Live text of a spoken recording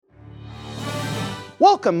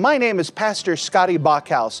Welcome, my name is Pastor Scotty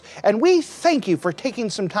Bachhaus, and we thank you for taking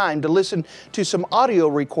some time to listen to some audio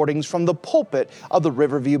recordings from the pulpit of the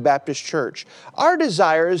Riverview Baptist Church. Our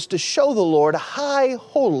desire is to show the Lord high,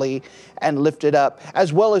 holy, and lifted up,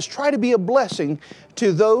 as well as try to be a blessing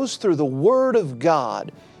to those through the Word of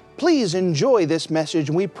God. Please enjoy this message,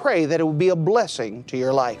 and we pray that it will be a blessing to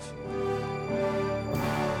your life.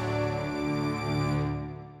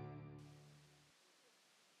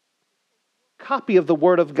 Copy of the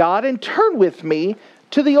Word of God and turn with me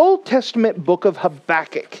to the Old Testament book of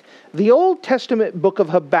Habakkuk. The Old Testament book of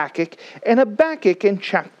Habakkuk, and Habakkuk in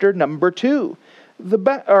chapter number 2.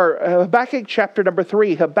 Habakkuk chapter number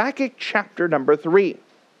 3. Habakkuk chapter number 3.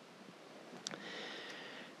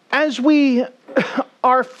 As we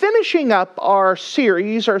are finishing up our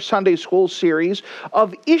series, our Sunday school series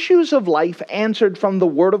of issues of life answered from the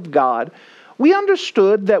Word of God, we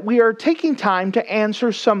understood that we are taking time to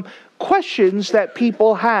answer some questions that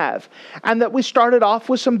people have, and that we started off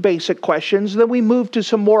with some basic questions, then we moved to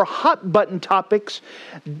some more hot button topics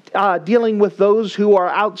dealing with those who are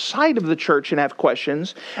outside of the church and have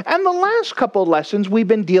questions, and the last couple of lessons we've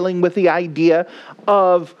been dealing with the idea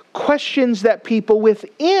of questions that people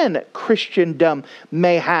within Christendom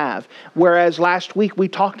may have. Whereas last week we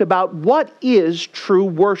talked about what is true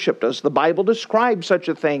worship. Does the Bible describe such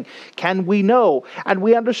a thing? Can we know? And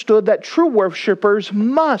we understood that true worshipers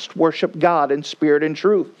must worship God in spirit and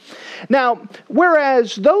truth. Now,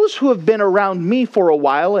 whereas those who have been around me for a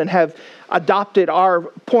while and have adopted our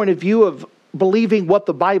point of view of believing what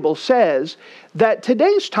the Bible says, that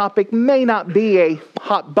today's topic may not be a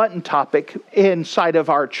hot button topic inside of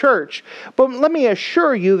our church, but let me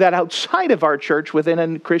assure you that outside of our church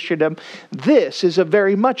within Christendom, this is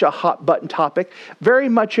very much a hot button topic, very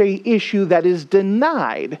much a issue that is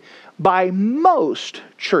denied by most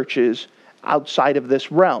churches outside of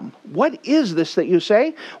this realm. What is this that you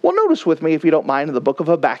say? Well, notice with me, if you don't mind, in the book of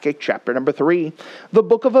Habakkuk, chapter number 3. The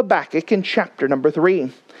book of Habakkuk in chapter number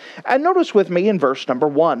 3. And notice with me in verse number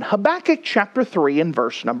 1. Habakkuk chapter 3 and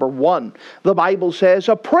verse number 1. The Bible says,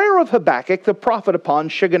 "A prayer of Habakkuk the prophet upon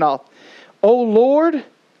Shigionoth. O Lord,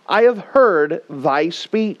 I have heard thy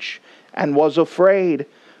speech, and was afraid.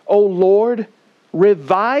 O Lord,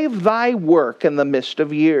 revive thy work in the midst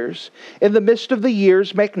of years. In the midst of the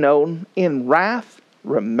years make known. In wrath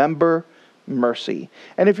remember mercy."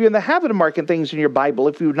 And if you're in the habit of marking things in your Bible,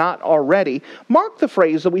 if you're not already, mark the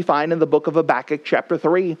phrase that we find in the book of Habakkuk chapter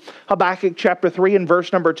 3. Habakkuk chapter 3 and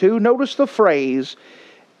verse number 2. Notice the phrase,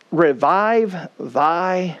 revive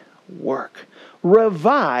thy work.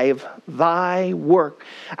 Revive thy work.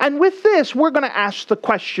 And with this, we're going to ask the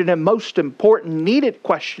question, and most important, needed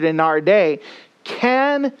question in our day,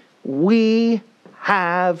 can we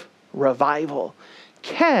have revival?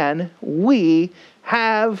 Can we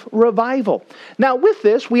have revival? Now, with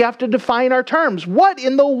this, we have to define our terms. What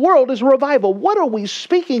in the world is revival? What are we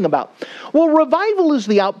speaking about? Well, revival is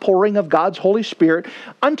the outpouring of God's Holy Spirit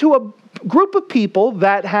unto a group of people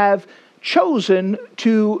that have chosen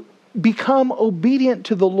to become obedient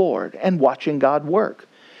to the Lord and watching God work.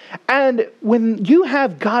 And when you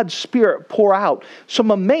have God's Spirit pour out,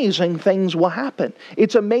 some amazing things will happen.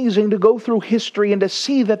 It's amazing to go through history and to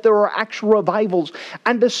see that there are actual revivals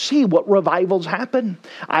and to see what revivals happen.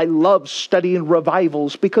 I love studying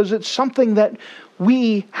revivals because it's something that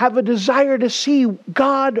we have a desire to see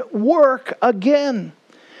God work again.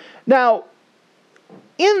 Now,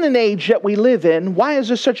 in the age that we live in, why is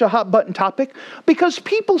this such a hot button topic? Because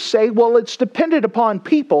people say, well, it's dependent upon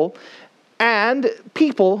people, and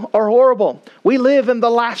people are horrible. We live in the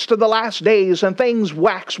last of the last days, and things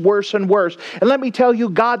wax worse and worse. And let me tell you,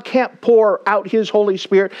 God can't pour out His Holy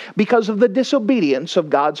Spirit because of the disobedience of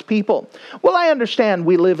God's people. Well, I understand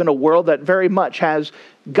we live in a world that very much has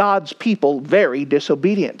God's people very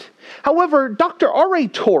disobedient. However, Dr. R.A.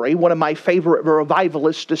 Torrey, one of my favorite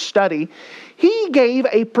revivalists to study, he gave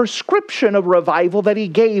a prescription of revival that he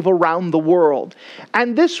gave around the world.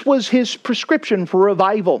 And this was his prescription for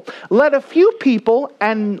revival. Let a few people,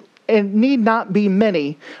 and it need not be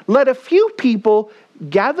many, let a few people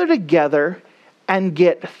gather together and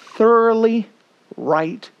get thoroughly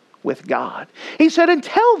right with God. He said,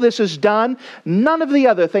 until this is done, none of the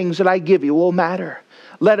other things that I give you will matter.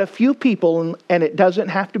 Let a few people, and it doesn't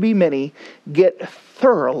have to be many, get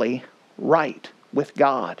thoroughly right with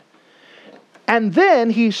God. And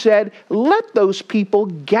then he said, let those people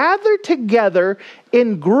gather together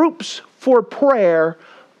in groups for prayer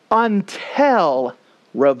until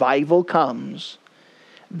revival comes.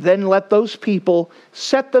 Then let those people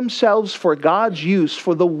set themselves for God's use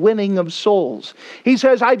for the winning of souls. He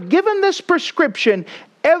says, I've given this prescription.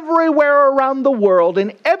 everywhere around the world,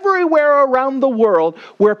 and everywhere around the world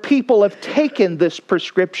where people have taken this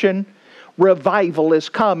prescription, revival has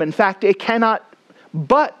come. In fact, it cannot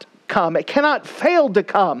but come. It cannot fail to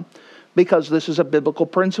come because this is a biblical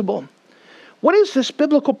principle. What is this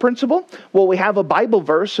biblical principle? Well, we have a Bible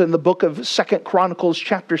verse in the book of 2 Chronicles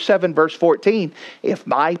chapter 7, verse 14. If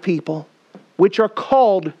my people, which are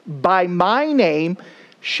called by my name,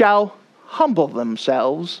 shall humble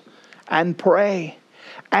themselves and pray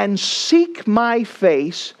and seek my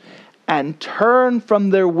face and turn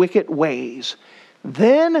from their wicked ways,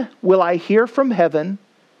 then will I hear from heaven,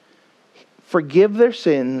 forgive their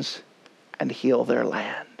sins, and heal their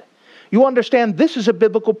land. You understand, this is a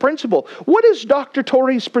biblical principle. What is Dr.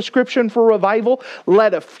 Torrey's prescription for revival?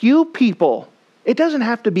 Let a few people, it doesn't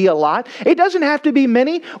have to be a lot, it doesn't have to be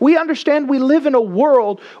many. We understand we live in a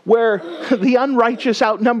world where the unrighteous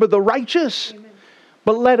outnumber the righteous. Amen.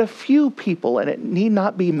 But let a few people, and it need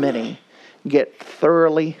not be many, get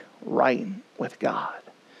thoroughly right with God.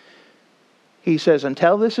 He says,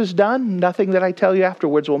 until this is done, nothing that I tell you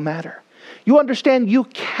afterwards will matter. You understand, you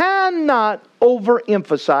cannot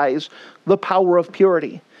overemphasize the power of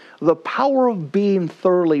purity, the power of being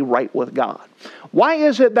thoroughly right with God. Why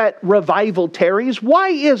is it that revival tarries? Why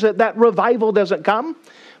is it that revival doesn't come?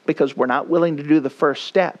 Because we're not willing to do the first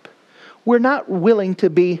step. We're not willing to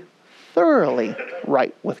be thoroughly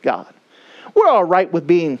right with God. We're all right with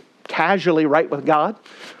being casually right with God,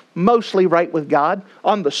 mostly right with God,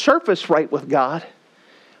 on the surface right with God,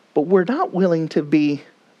 but we're not willing to be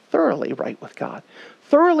thoroughly right with God,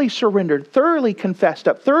 thoroughly surrendered, thoroughly confessed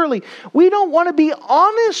up, thoroughly. We don't want to be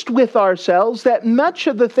honest with ourselves that much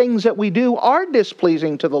of the things that we do are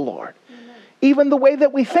displeasing to the Lord. Amen. Even the way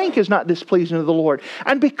that we think is not displeasing to the Lord.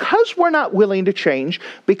 And because we're not willing to change,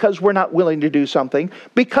 because we're not willing to do something,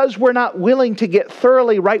 because we're not willing to get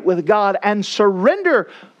thoroughly right with God and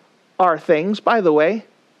surrender our things, by the way,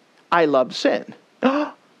 I love sin.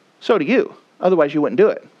 So do you. Otherwise you wouldn't do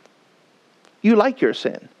it. You like your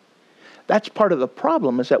sin. That's part of the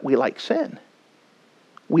problem, is that we like sin.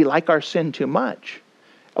 We like our sin too much.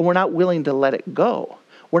 And we're not willing to let it go.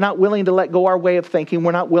 We're not willing to let go our way of thinking.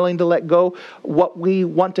 We're not willing to let go what we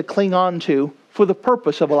want to cling on to for the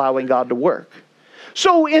purpose of allowing God to work.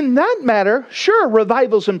 So in that matter, sure,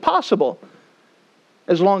 revival's impossible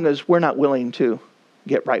as long as we're not willing to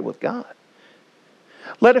get right with God.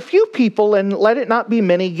 Let a few people, and let it not be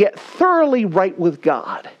many, get thoroughly right with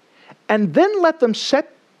God. And then let them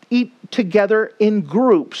eat together in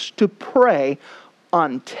groups to pray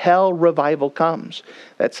until revival comes.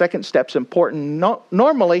 That second step's important.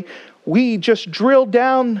 Normally, we just drill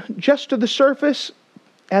down just to the surface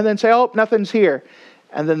and then say, oh, nothing's here.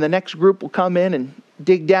 And then the next group will come in and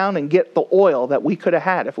dig down and get the oil that we could have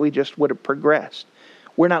had if we just would have progressed.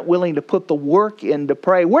 We're not willing to put the work in to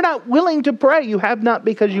pray. We're not willing to pray. You have not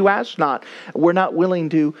because you ask not. We're not willing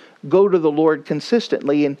to go to the Lord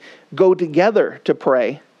consistently and go together to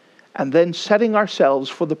pray, and then setting ourselves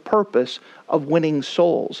for the purpose of winning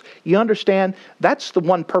souls. You understand? That's the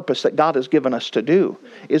one purpose that God has given us to do,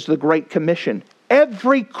 is the Great Commission.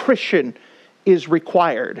 Every Christian is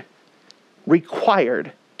required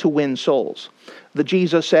to win souls. The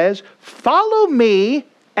Jesus says, follow me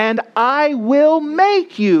and I will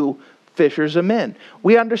make you fishers of men.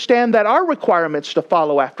 We understand that our requirement's to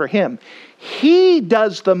follow after Him. He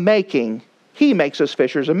does the making. He makes us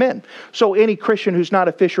fishers of men. So any Christian who's not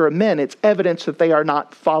a fisher of men, it's evidence that they are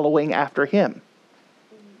not following after Him.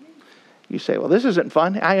 You say, well, this isn't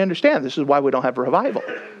fun. I understand. This is why we don't have revival.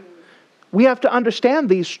 We have to understand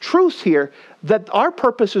these truths here, that our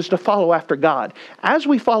purpose is to follow after God. As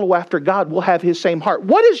we follow after God, we'll have His same heart.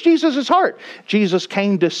 What is Jesus' heart? Jesus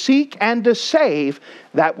came to seek and to save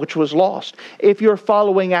that which was lost. If you're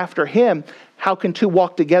following after Him, how can two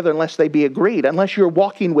walk together unless they be agreed? Unless you're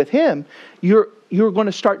walking with Him, you're going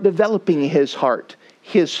to start developing His heart,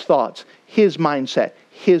 His thoughts, His mindset,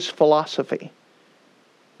 His philosophy.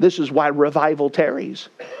 This is why revival tarries.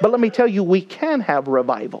 But let me tell you, we can have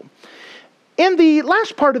revival. In the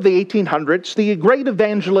last part of the 1800s, the great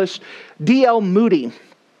evangelist D.L. Moody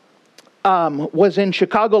was in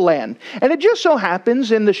Chicagoland. And it just so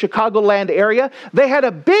happens in the Chicagoland area, they had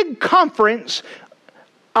a big conference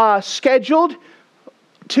scheduled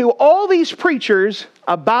to all these preachers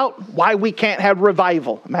about why we can't have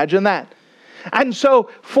revival. Imagine that. And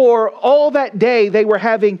so for all that day, they were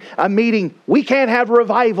having a meeting. We can't have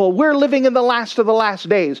revival. We're living in the last of the last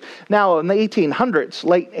days. Now, in the 1800s,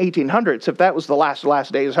 late 1800s, if that was the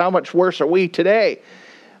last days, how much worse are we today?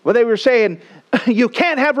 Well, they were saying, you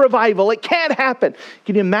can't have revival. It can't happen.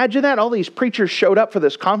 Can you imagine that? All these preachers showed up for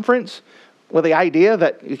this conference with the idea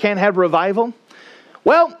that you can't have revival.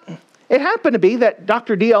 Well, it happened to be that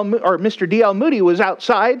Mr. D.L. Moody was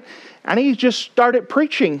outside, and he just started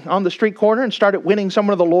preaching on the street corner and started winning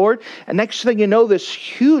someone to the Lord. And next thing you know, this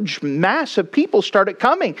huge mass of people started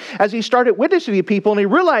coming as he started witnessing to people, and he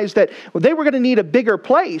realized that they were going to need a bigger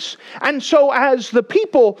place. And so as the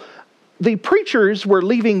preachers were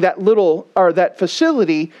leaving that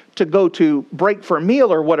facility to go to break for a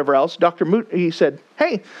meal or whatever else, Dr. Moody, he said,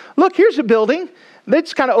 "Hey, look, here's a building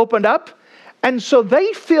that's kind of opened up." And so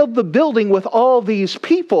they filled the building with all these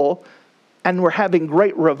people and were having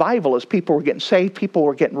great revival as people were getting saved, people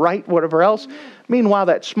were getting right, whatever else. Meanwhile,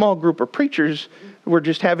 that small group of preachers were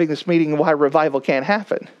just having this meeting of why revival can't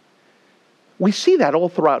happen. We see that all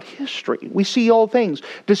throughout history. We see all things.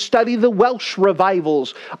 To study the Welsh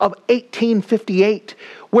revivals of 1858,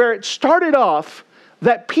 where it started off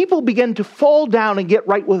that people began to fall down and get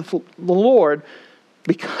right with the Lord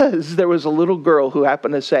because there was a little girl who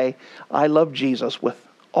happened to say, "I love Jesus with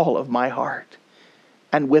all of my heart."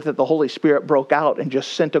 And with it, the Holy Spirit broke out and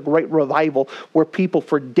just sent a great revival where people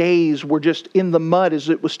for days were just in the mud as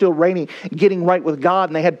it was still raining, getting right with God.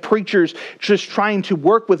 And they had preachers just trying to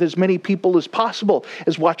work with as many people as possible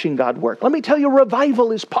as watching God work. Let me tell you,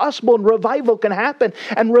 revival is possible and revival can happen.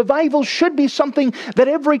 And revival should be something that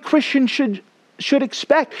every Christian should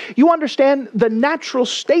expect. You understand, the natural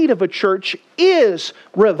state of a church is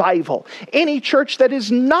revival. Any church that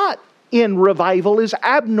is not in revival is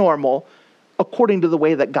abnormal according to the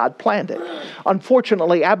way that God planned it.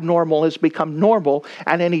 Unfortunately, abnormal has become normal,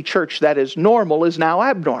 and any church that is normal is now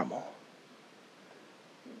abnormal.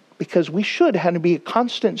 Because we should have to be a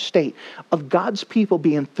constant state of God's people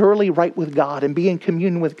being thoroughly right with God and be in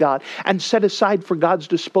communion with God and set aside for God's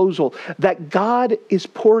disposal, that God is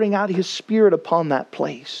pouring out His Spirit upon that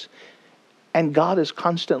place. And God is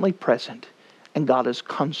constantly present and God is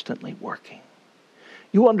constantly working.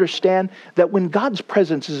 You understand that when God's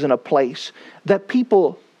presence is in a place, that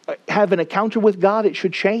people have an encounter with God, it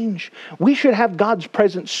should change. We should have God's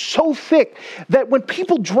presence so thick that when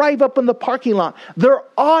people drive up in the parking lot, they're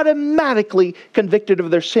automatically convicted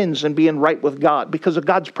of their sins and being right with God because of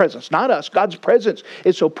God's presence. Not us. God's presence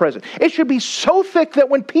is so present. It should be so thick that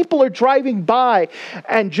when people are driving by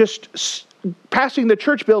and just passing the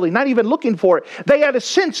church building, not even looking for it, they had a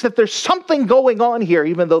sense that there's something going on here,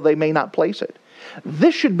 even though they may not place it.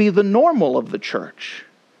 This should be the normal of the church.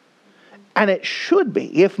 And it should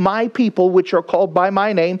be, if my people, which are called by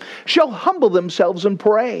my name, shall humble themselves and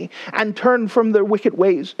pray and turn from their wicked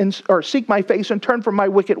ways, or seek my face and turn from my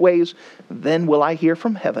wicked ways, then will I hear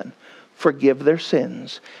from heaven, forgive their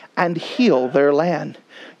sins, and heal their land.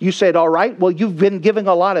 You said, all right, well, you've been giving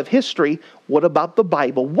a lot of history. What about the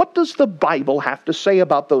Bible? What does the Bible have to say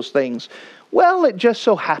about those things? Well, it just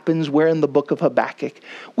so happens we're in the book of Habakkuk,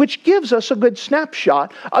 which gives us a good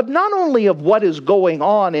snapshot of not only of what is going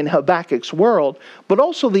on in Habakkuk's world, but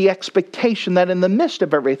also the expectation that in the midst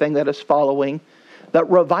of everything that is following, that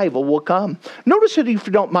revival will come. Notice it, if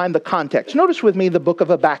you don't mind, the context. Notice with me the book of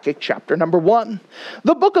Habakkuk, chapter number 1.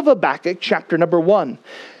 The book of Habakkuk, chapter number 1.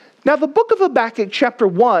 Now, the book of Habakkuk chapter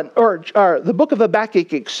 1, or the book of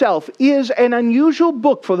Habakkuk itself, is an unusual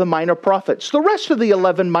book for the minor prophets. The rest of the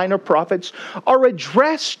 11 minor prophets are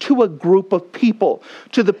addressed to a group of people,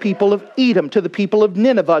 to the people of Edom, to the people of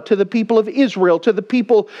Nineveh, to the people of Israel, to the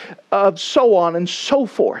people of so on and so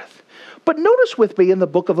forth. But notice with me in the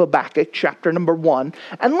book of Habakkuk, chapter number 1,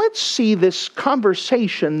 and let's see this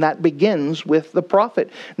conversation that begins with the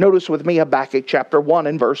prophet. Notice with me Habakkuk chapter 1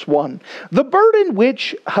 and verse 1. The burden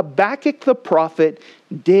which Habakkuk the prophet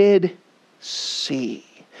did see.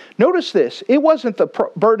 Notice this. It wasn't the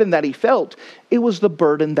burden that he felt. It was the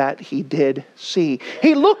burden that he did see.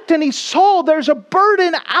 He looked and he saw there's a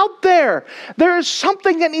burden out there. There is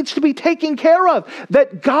something that needs to be taken care of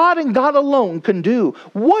that God and God alone can do.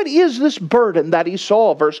 What is this burden that he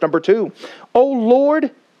saw? Verse number 2. O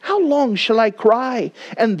Lord, how long shall I cry,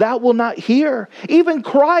 and thou wilt not hear? Even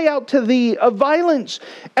cry out to thee of violence,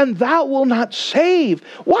 and thou wilt not save.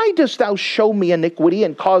 Why dost thou show me iniquity,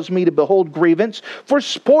 and cause me to behold grievance? For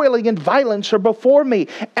spoiling and violence are before me,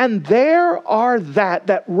 and there are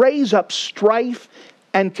that raise up strife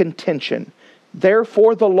and contention.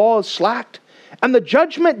 Therefore the law is slacked, and the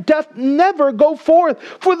judgment doth never go forth.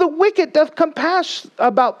 For the wicked doth compass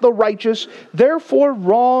about the righteous, therefore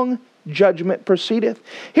wrong judgment proceedeth.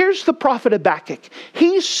 Here's the prophet Habakkuk.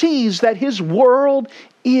 He sees that his world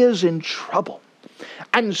is in trouble.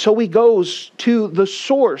 And so he goes to the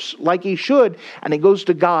source like he should, and he goes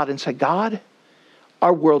to God and says, God,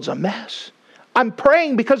 our world's a mess. I'm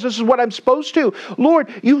praying because this is what I'm supposed to. Lord,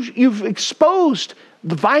 you've exposed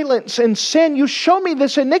the violence and sin. You show me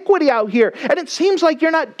this iniquity out here, and it seems like you're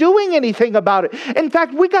not doing anything about it. In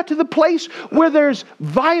fact, we got to the place where there's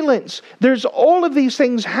violence. There's all of these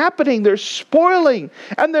things happening. There's spoiling,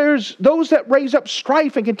 and there's those that raise up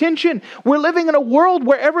strife and contention. We're living in a world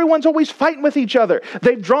where everyone's always fighting with each other.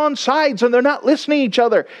 They've drawn sides, and they're not listening to each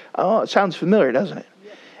other. Oh, it sounds familiar, doesn't it?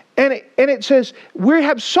 And it says we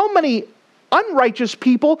have so many unrighteous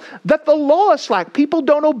people that the law is slack. People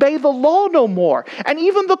don't obey the law no more. And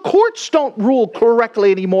even the courts don't rule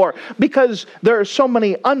correctly anymore because there are so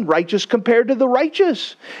many unrighteous compared to the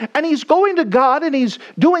righteous. And he's going to God and he's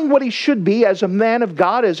doing what he should be as a man of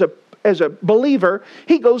God, as a believer.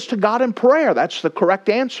 He goes to God in prayer. That's the correct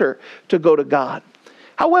answer, to go to God.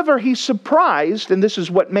 However, he's surprised, and this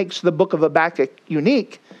is what makes the book of Habakkuk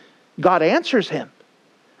unique. God answers him.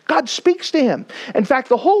 God speaks to him. In fact,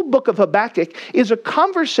 the whole book of Habakkuk is a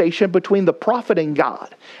conversation between the prophet and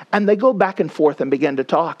God. And they go back and forth and begin to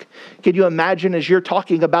talk. Can you imagine as you're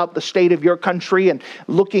talking about the state of your country and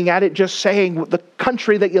looking at it, just saying the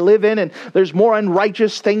country that you live in, and there's more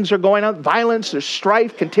unrighteous things are going on, violence, there's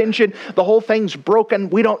strife, contention, the whole thing's broken.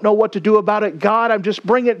 We don't know what to do about it. God, I'm just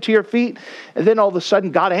bringing it to your feet. And then all of a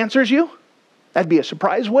sudden God answers you? That'd be a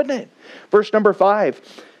surprise, wouldn't it? Verse number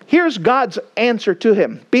 5. Here's God's answer to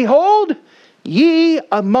him. Behold, ye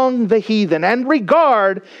among the heathen, and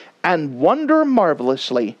regard and wonder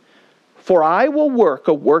marvelously. For I will work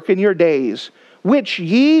a work in your days, which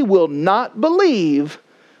ye will not believe,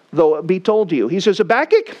 though it be told you. He says,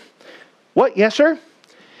 Habakkuk, what? Yes, sir?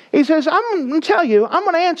 He says, I'm going to tell you, I'm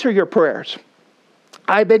going to answer your prayers.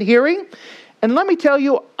 I've been hearing, and let me tell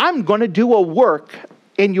you, I'm going to do a work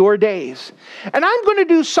in your days. And I'm going to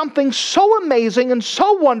do something so amazing and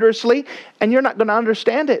so wondrously, and you're not going to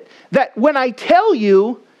understand it, that when I tell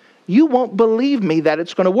you, you won't believe me that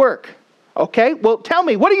it's going to work. Okay? Well, tell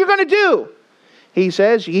me, what are you going to do? He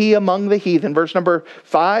says, ye among the heathen. Verse number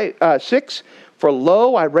 6. For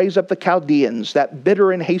lo, I raise up the Chaldeans, that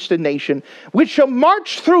bitter and hasted nation, which shall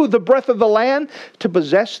march through the breadth of the land to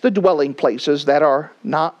possess the dwelling places that are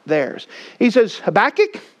not theirs. He says,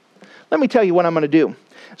 Habakkuk, let me tell you what I'm going to do.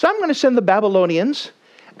 So I'm going to send the Babylonians,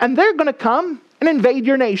 and they're going to come and invade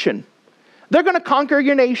your nation. They're going to conquer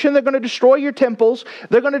your nation. They're going to destroy your temples.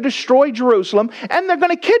 They're going to destroy Jerusalem. And they're going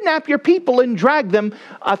to kidnap your people and drag them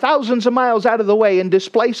thousands of miles out of the way and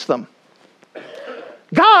displace them.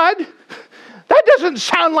 God, that doesn't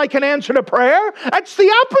sound like an answer to prayer. That's the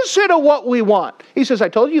opposite of what we want. He says, I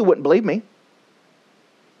told you you wouldn't believe me.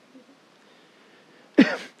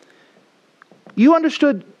 You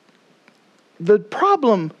understood. The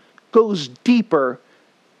problem goes deeper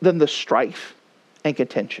than the strife and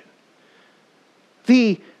contention.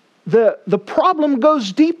 The problem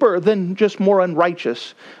goes deeper than just more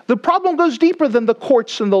unrighteous. The problem goes deeper than the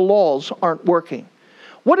courts and the laws aren't working.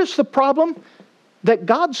 What is the problem? That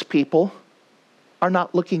God's people are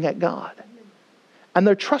not looking at God. And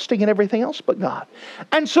they're trusting in everything else but God.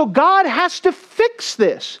 And so God has to fix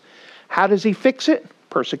this. How does he fix it?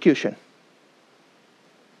 Persecution.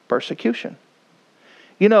 Persecution.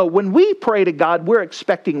 You know, when we pray to God, we're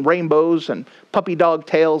expecting rainbows and puppy dog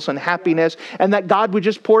tails and happiness, and that God would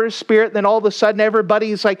just pour his spirit, and then all of a sudden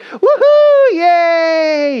everybody's like, woohoo,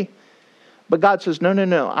 yay! But God says,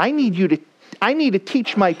 no, I need to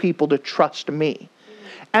teach my people to trust me.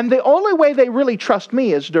 And the only way they really trust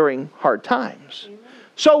me is during hard times.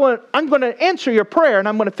 So I'm going to answer your prayer, and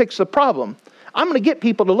I'm going to fix the problem. I'm going to get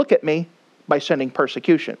people to look at me by sending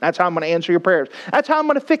persecution. That's how I'm going to answer your prayers. That's how I'm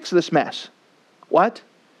going to fix this mess. What?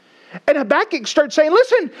 And Habakkuk starts saying,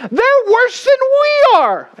 listen, they're worse than we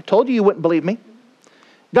are. I told you wouldn't believe me.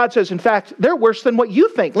 God says, in fact, they're worse than what you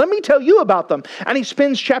think. Let me tell you about them. And he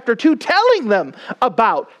spends chapter 2 telling them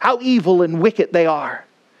about how evil and wicked they are.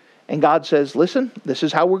 And God says, listen, this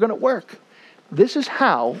is how we're going to work. This is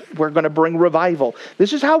how we're going to bring revival.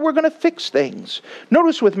 This is how we're going to fix things.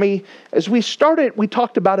 Notice with me, as we started, we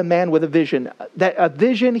talked about a man with a vision. That a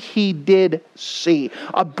vision he did see.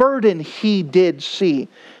 A burden he did see.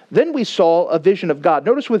 Then we saw a vision of God.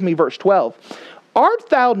 Notice with me verse 12. Art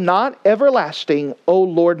thou not everlasting, O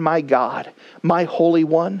Lord my God, my Holy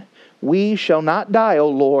One? We shall not die, O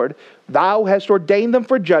Lord. Thou hast ordained them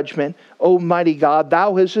for judgment, O mighty God.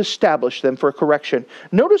 Thou hast established them for correction.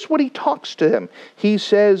 Notice what he talks to him. He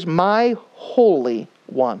says, my Holy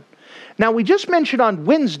One. Now, we just mentioned on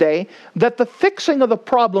Wednesday that the fixing of the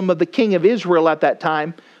problem of the king of Israel at that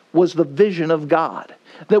time was the vision of God.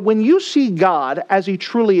 That when you see God as he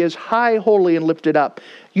truly is, high, holy, and lifted up,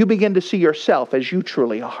 you begin to see yourself as you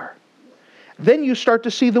truly are. Then you start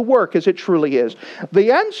to see the work as it truly is.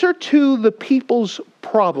 The answer to the people's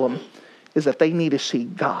problem is that they need to see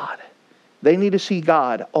God. They need to see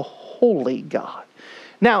God, a holy God.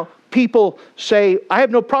 Now, people say, I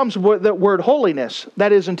have no problems with the word holiness.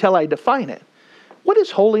 That is until I define it. What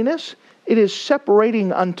is holiness? It is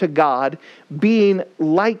separating unto God, being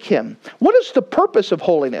like Him. What is the purpose of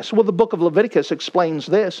holiness? Well, the book of Leviticus explains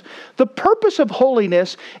this. The purpose of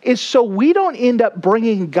holiness is so we don't end up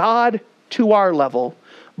bringing God to our level,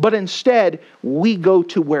 but instead we go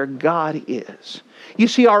to where God is. You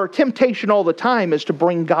see, our temptation all the time is to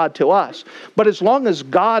bring God to us. But as long as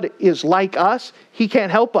God is like us, He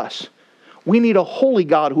can't help us. We need a holy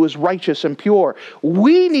God who is righteous and pure.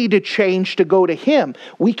 We need to change to go to Him.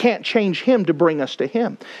 We can't change Him to bring us to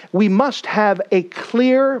Him. We must have a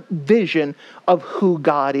clear vision of who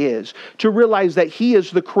God is, to realize that He is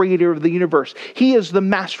the creator of the universe. He is the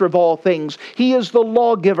master of all things. He is the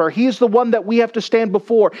lawgiver. He is the one that we have to stand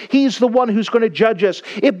before. He's the one who's going to judge us.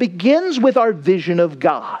 It begins with our vision of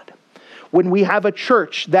God. When we have a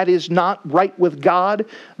church that is not right with God,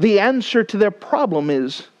 the answer to their problem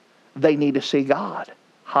is they need to see God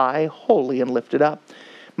high, holy, and lifted up.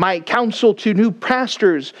 My counsel to new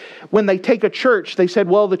pastors, when they take a church, they said,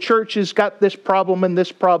 well, the church has got this problem and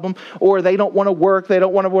this problem, or they don't want to work, they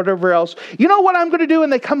don't want to whatever else. You know what I'm going to do?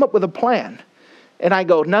 And they come up with a plan. And I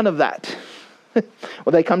go, none of that.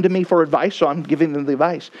 Well, they come to me for advice, so I'm giving them the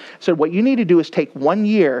advice. I said, what you need to do is take 1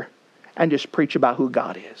 year and just preach about who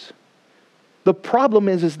God is. The problem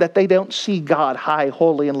is that they don't see God high,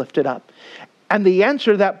 holy, and lifted up. And the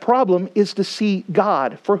answer to that problem is to see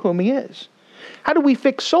God for whom He is. How do we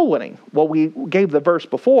fix soul winning? Well, we gave the verse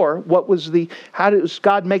before. How does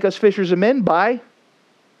God make us fishers of men? By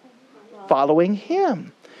following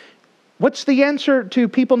Him. What's the answer to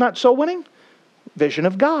people not soul winning? Vision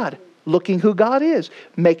of God. Looking who God is,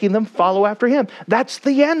 making them follow after Him. That's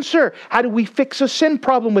the answer. How do we fix a sin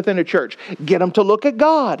problem within a church? Get them to look at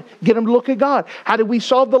God. Get them to look at God. How do we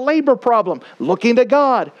solve the labor problem? Looking to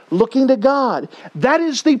God. Looking to God. That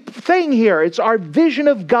is the thing here. It's our vision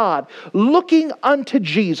of God. Looking unto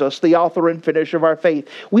Jesus, the author and finisher of our faith.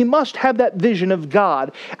 We must have that vision of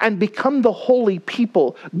God and become the holy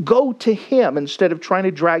people. Go to Him instead of trying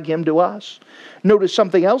to drag Him to us. Notice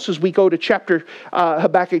something else as we go to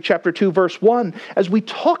Habakkuk chapter 2, verse 1. As we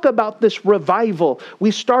talk about this revival, we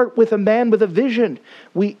start with a man with a vision.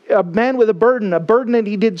 A man with a burden that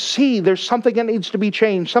he did see. There's something that needs to be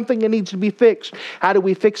changed, something that needs to be fixed. How do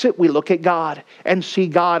we fix it? We look at God and see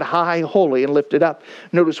God high, holy, and lifted up.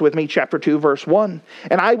 Notice with me chapter 2, verse 1.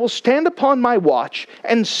 And I will stand upon my watch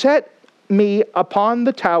and set me upon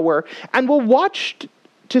the tower and will watch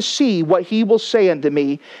to see what He will say unto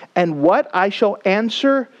me, and what I shall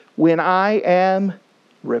answer when I am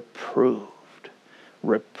reproved.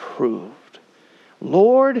 Reproved.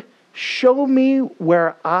 Lord, show me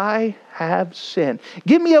where I have sinned.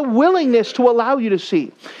 Give me a willingness to allow You to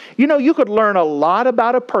see. You know, you could learn a lot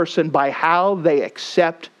about a person by how they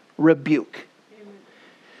accept rebuke. Amen.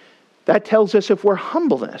 That tells us if we're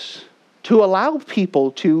humbleness, to allow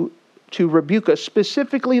people to rebuke us,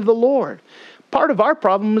 specifically the Lord. Part of our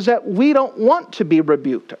problem is that we don't want to be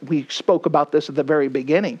rebuked. We spoke about this at the very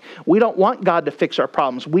beginning. We don't want God to fix our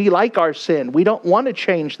problems. We like our sin. We don't want to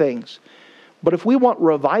change things. But if we want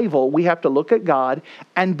revival, we have to look at God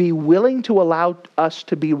and be willing to allow us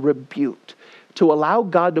to be rebuked, to allow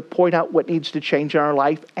God to point out what needs to change in our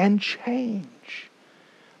life and change.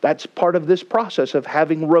 That's part of this process of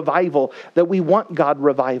having revival, that we want God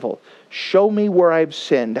revival. Show me where I've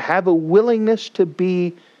sinned. Have a willingness to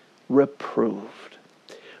be reproved.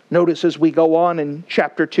 Notice as we go on in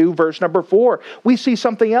chapter 2, verse number 4, we see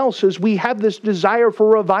something else as we have this desire for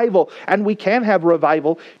revival, and we can have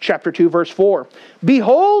revival. Chapter 2, verse 4.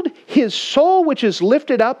 Behold, his soul which is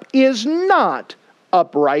lifted up is not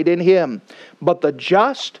upright in him, but the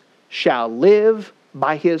just shall live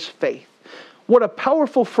by his faith. What a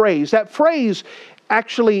powerful phrase. That phrase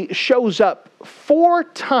actually shows up 4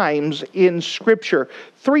 times in Scripture,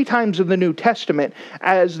 3 times in the New Testament,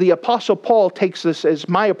 as the Apostle Paul takes this, as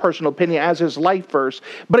my personal opinion, as his life verse.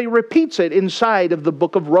 But he repeats it inside of the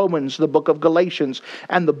book of Romans, the book of Galatians,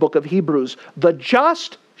 and the book of Hebrews. The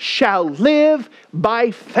just shall live by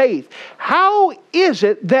faith. How is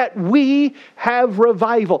it that we have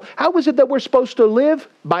revival? How is it that we're supposed to live?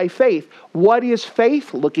 By faith. What is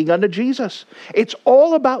faith? Looking unto Jesus. It's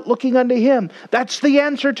all about looking unto Him. That's the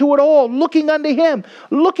answer to it all. Looking unto Him.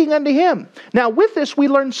 Looking unto Him. Now with this we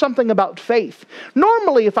learn something about faith.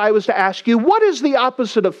 Normally if I was to ask you, what is the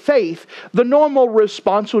opposite of faith? The normal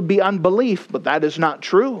response would be unbelief, but that is not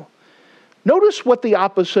true. Notice what the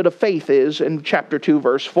opposite of faith is in chapter 2,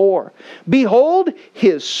 verse 4. Behold,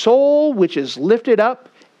 his soul which is lifted up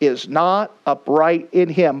is not upright in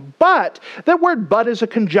him. But, that word but is a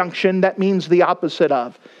conjunction that means the opposite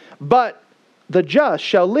of. But the just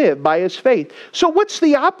shall live by his faith. So what's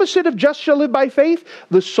the opposite of just shall live by faith?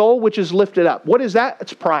 The soul which is lifted up. What is that?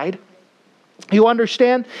 It's pride. You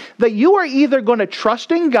understand that you are either going to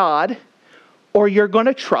trust in God or you're going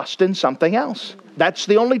to trust in something else. That's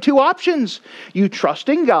the only two options. You trust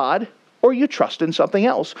in God or you trust in something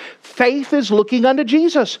else. Faith is looking unto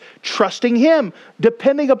Jesus, trusting Him,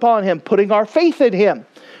 depending upon Him, putting our faith in Him.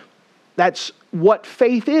 That's what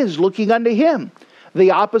faith is, looking unto Him.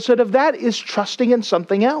 The opposite of that is trusting in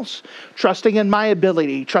something else. Trusting in my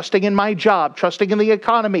ability, trusting in my job, trusting in the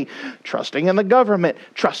economy, trusting in the government,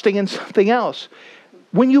 trusting in something else.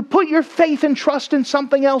 When you put your faith and trust in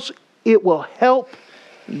something else, it will help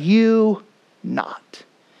you not.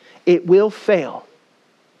 It will fail.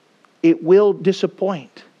 It will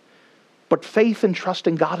disappoint. But faith and trust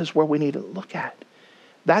in God is where we need to look at.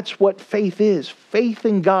 That's what faith is. Faith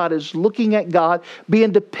in God is looking at God,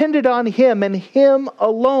 being dependent on Him and Him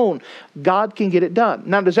alone. God can get it done.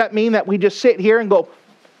 Now, does that mean that we just sit here and go,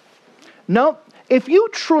 no? If you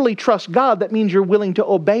truly trust God, that means you're willing to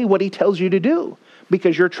obey what He tells you to do.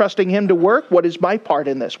 Because you're trusting Him to work. What is my part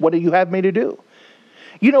in this? What do you have me to do?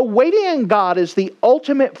 You know, waiting on God is the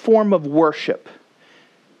ultimate form of worship.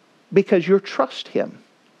 Because you trust Him.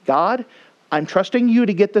 God, I'm trusting you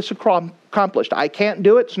to get this accomplished. I can't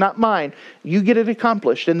do it. It's not mine. You get it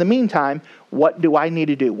accomplished. In the meantime, what do I need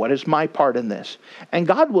to do? What is my part in this? And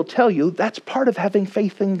God will tell you that's part of having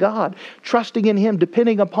faith in God. Trusting in Him,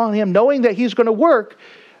 depending upon Him, knowing that He's going to work.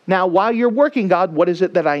 Now, while you're working, God, what is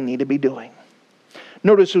it that I need to be doing?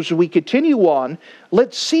 Notice as we continue on,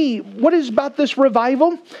 let's see what is about this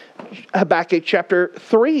revival. Habakkuk chapter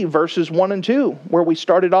 3, verses 1 and 2, where we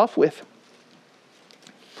started off with.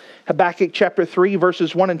 Habakkuk chapter 3,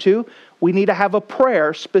 verses 1 and 2, we need to have a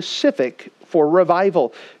prayer specific for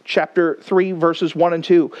revival. Chapter 3, verses 1 and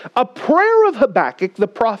 2. A prayer of Habakkuk the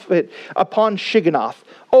prophet upon Shigionoth.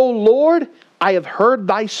 O Lord, I have heard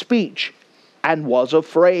thy speech and was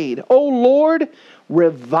afraid. O Lord,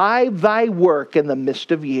 revive thy work in the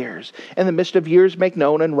midst of years. In the midst of years make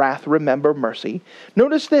known, and wrath remember mercy.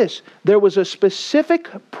 Notice this. There was a specific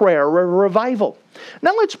prayer of revival.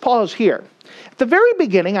 Now let's pause here. At the very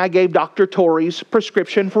beginning, I gave Dr. Torrey's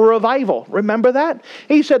prescription for revival. Remember that?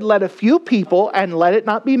 He said, let a few people, and let it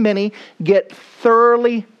not be many, get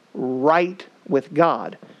thoroughly right with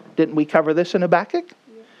God. Didn't we cover this in Habakkuk?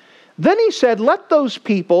 Yeah. Then he said, let those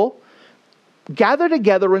people gather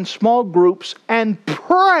together in small groups and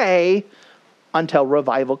pray until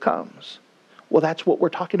revival comes. Well, that's what we're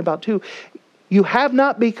talking about too. You have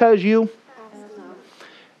not because you...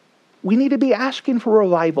 We need to be asking for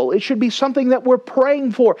revival. It should be something that we're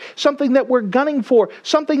praying for, something that we're gunning for,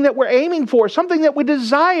 something that we're aiming for, something that we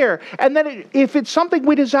desire. And then if it's something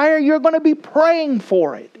we desire, you're going to be praying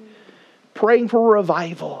for it. Praying for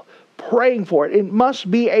revival. Praying for it. It must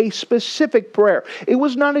be a specific prayer. It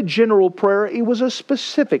was not a general prayer. It was a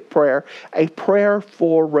specific prayer. A prayer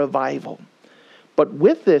for revival. But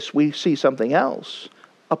with this, we see something else.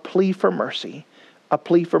 A plea for mercy. A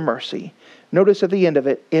plea for mercy. Notice at the end of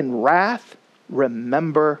it, in wrath,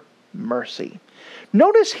 remember mercy.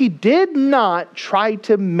 Notice he did not try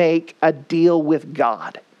to make a deal with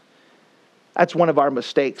God. That's one of our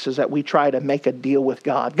mistakes, is that we try to make a deal with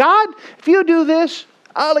God. God, if you do this,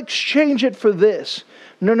 I'll exchange it for this.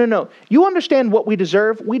 No. You understand what we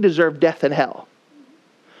deserve? We deserve death and hell.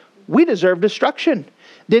 We deserve destruction.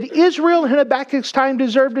 Did Israel in Habakkuk's time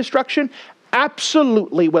deserve destruction?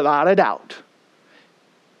 Absolutely, without a doubt.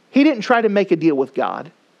 He didn't try to make a deal with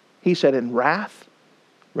God. He said, in wrath,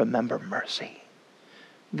 remember mercy.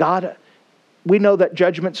 God, we know that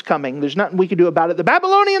judgment's coming. There's nothing we can do about it. The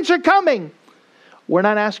Babylonians are coming. We're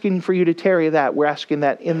not asking for you to tarry that. We're asking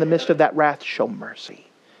that in the midst of that wrath, show mercy.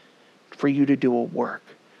 For you to do a work.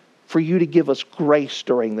 For you to give us grace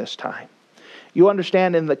during this time. You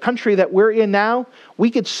understand, in the country that we're in now,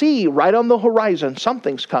 we could see right on the horizon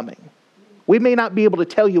something's coming. We may not be able to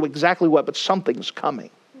tell you exactly what, but something's coming.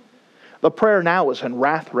 The prayer now is in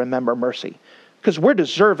wrath, remember mercy. Because we're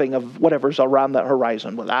deserving of whatever's around the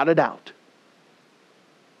horizon, without a doubt.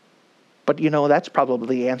 But you know, that's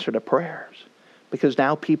probably the answer to prayers. Because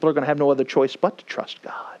now people are going to have no other choice but to trust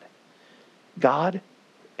God. God,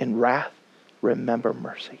 in wrath, remember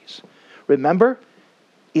mercies. Remember,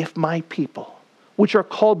 if my people, which are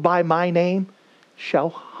called by my name, shall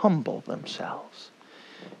humble themselves.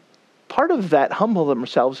 Part of that humble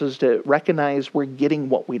themselves is to recognize we're getting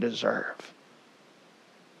what we deserve.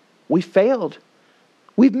 We failed.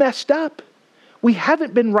 We've messed up. We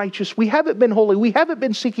haven't been righteous. We haven't been holy. We haven't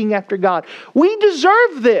been seeking after God. We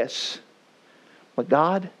deserve this. But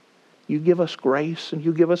God, you give us grace and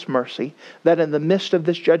you give us mercy that in the midst of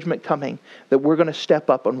this judgment coming, that we're going to step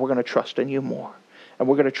up and we're going to trust in you more. And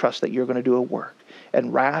we're going to trust that you're going to do a work.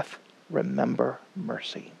 And wrath, remember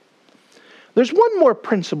mercy. There's one more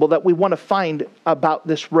principle that we want to find about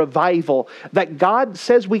this revival that God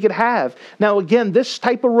says we could have. Now again, this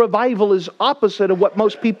type of revival is opposite of what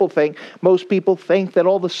most people think. Most people think that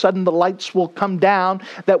all of a sudden the lights will come down,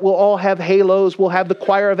 that we'll all have halos, we'll have the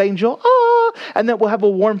choir of angels, and that we'll have a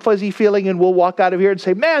warm fuzzy feeling and we'll walk out of here and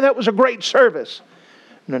say, man, that was a great service.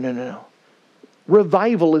 No.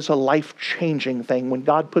 Revival is a life-changing thing when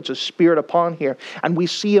God puts a spirit upon here and we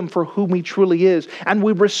see him for whom he truly is and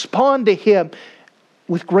we respond to him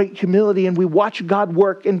with great humility and we watch God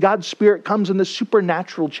work and God's spirit comes and the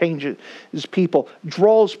supernatural changes people,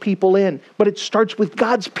 draws people in. But it starts with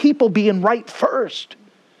God's people being right first.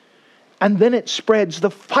 And then it spreads.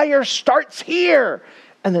 The fire starts here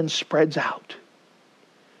and then spreads out.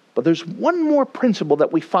 But there's one more principle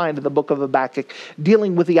that we find in the book of Habakkuk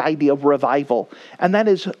dealing with the idea of revival. And that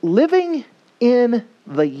is living in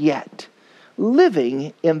the yet.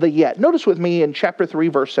 Living in the yet. Notice with me in chapter 3,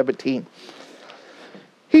 verse 17.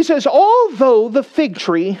 He says, although the fig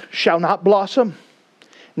tree shall not blossom,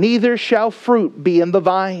 neither shall fruit be in the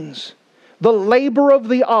vines. The labor of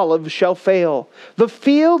the olive shall fail. The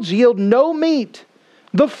fields yield no meat.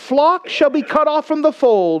 The flock shall be cut off from the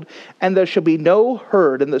fold, and there shall be no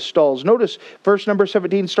herd in the stalls. Notice verse number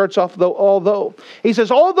 17 starts off, although. He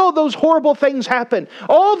says, although those horrible things happen,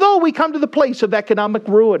 although we come to the place of economic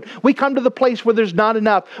ruin, we come to the place where there's not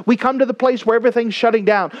enough, we come to the place where everything's shutting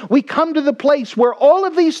down, we come to the place where all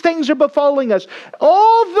of these things are befalling us,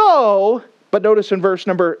 although, but notice in verse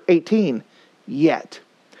number 18, yet.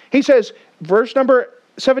 He says, verse number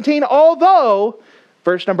 17, although,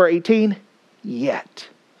 verse number 18, yet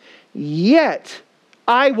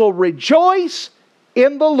I will rejoice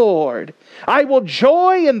in the Lord. I will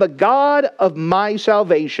joy in the God of my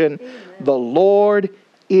salvation. Amen. The Lord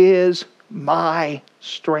is my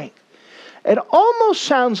strength. It almost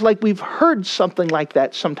sounds like we've heard something like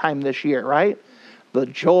that sometime this year, right? The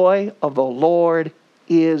joy of the Lord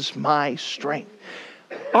is my strength.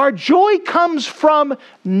 Our joy comes from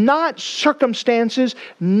not circumstances,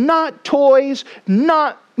 not toys,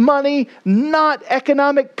 not money, not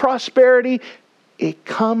economic prosperity. It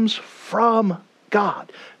comes from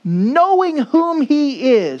God. Knowing whom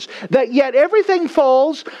he is, that yet everything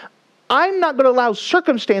falls. I'm not going to allow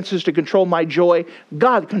circumstances to control my joy.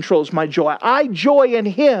 God controls my joy. I joy in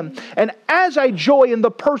him. And as I joy in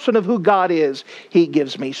the person of who God is, he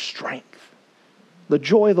gives me strength. The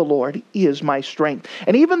joy of the Lord is my strength.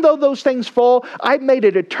 And even though those things fall, I've made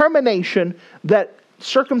a determination that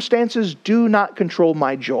circumstances do not control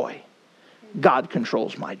my joy. God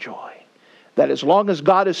controls my joy. That as long as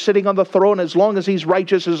God is sitting on the throne, as long as he's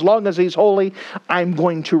righteous, as long as he's holy, I'm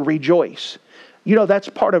going to rejoice. You know, that's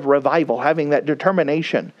part of revival, having that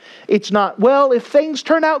determination. It's not, well, if things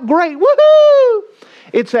turn out great, woohoo!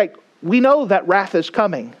 It's like, we know that wrath is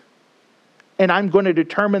coming. And I'm going to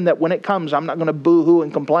determine that when it comes, I'm not going to boo-hoo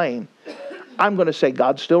and complain. I'm going to say,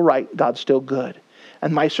 God's still right, God's still good.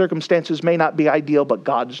 And my circumstances may not be ideal, but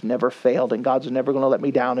God's never failed, and God's never going to let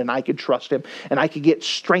me down, and I could trust him, and I could get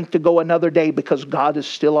strength to go another day because God is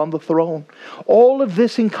still on the throne. All of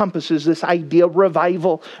this encompasses this idea of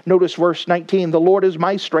revival. Notice verse 19, the Lord is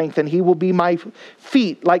my strength, and he will be my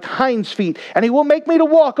feet like hinds' feet, and he will make me to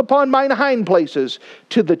walk upon mine hind places,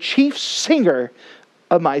 to the chief singer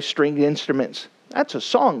of my stringed instruments. That's a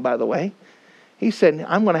song, by the way. He said,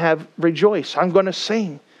 I'm going to rejoice. I'm going to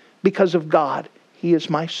sing because of God. He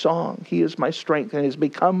is my song. He is my strength and has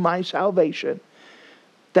become my salvation.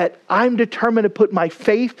 That I'm determined to put my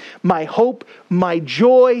faith, my hope, my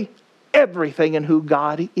joy, everything in who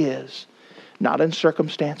God is. Not in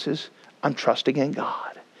circumstances. I'm trusting in God.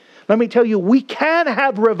 Let me tell you, we can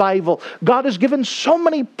have revival. God has given so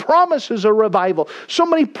many promises of revival, so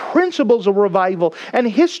many principles of revival, and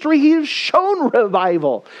history he has shown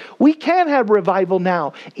revival. We can have revival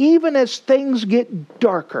now, even as things get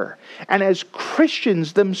darker, and as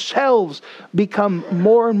Christians themselves become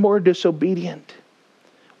more and more disobedient.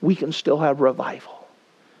 We can still have revival.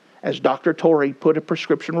 As Dr. Torrey put a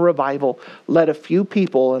prescription of revival, let a few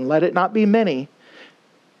people, and let it not be many,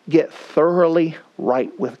 get thoroughly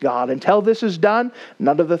right with God. Until this is done,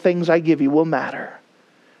 none of the things I give you will matter.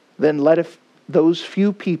 Then let those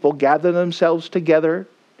few people gather themselves together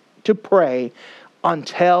to pray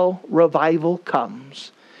until revival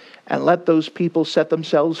comes. and let those people set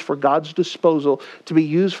themselves for God's disposal to be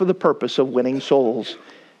used for the purpose of winning souls.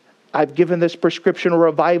 I've given this prescription of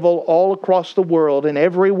revival all across the world, and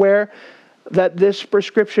everywhere that this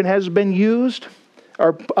prescription has been used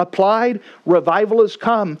or applied, revival has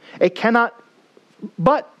come. It cannot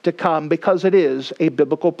but to come because it is a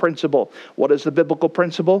biblical principle. What is the biblical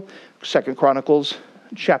principle? 2 Chronicles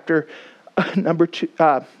chapter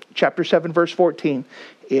 7 verse 14.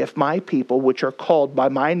 If my people, which are called by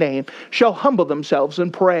my name, shall humble themselves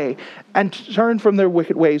and pray and turn from their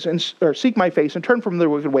wicked ways, or seek my face and turn from their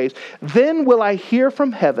wicked ways, then will I hear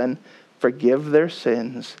from heaven, forgive their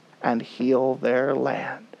sins, and heal their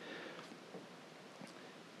land.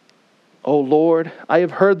 O Lord, I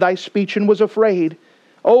have heard thy speech and was afraid.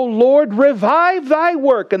 O Lord, revive thy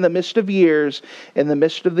work in the midst of years. In the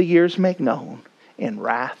midst of the years make known. In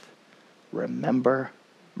wrath, remember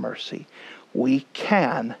mercy. We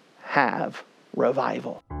can have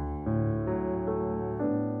revival.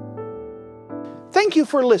 Thank you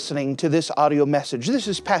for listening to this audio message. This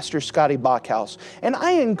is Pastor Scotty Bachhaus, and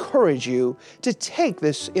I encourage you to take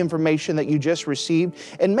this information that you just received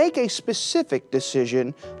and make a specific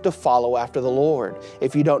decision to follow after the Lord.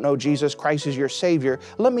 If you don't know Jesus Christ as your Savior,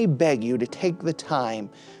 let me beg you to take the time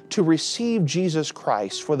to receive Jesus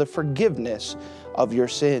Christ for the forgiveness of your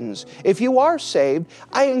sins. If you are saved,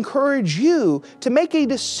 I encourage you to make a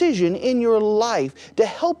decision in your life to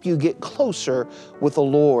help you get closer with the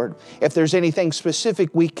Lord. If there's anything specific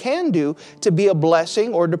we can do to be a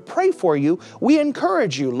blessing or to pray for you, we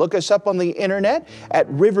encourage you. Look us up on the internet at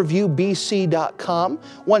riverviewbc.com.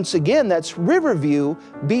 Once again, that's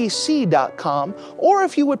riverviewbc.com. Or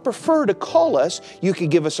if you would prefer to call us, you can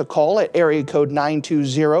give us a call at area code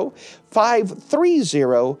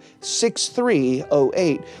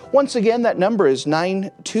 920-530-6308. Once again, that number is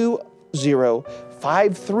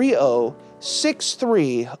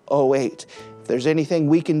 920-530-6308. If there's anything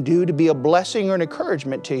we can do to be a blessing or an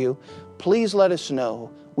encouragement to you, please let us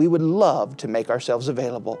know. We would love to make ourselves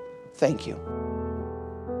available. Thank you.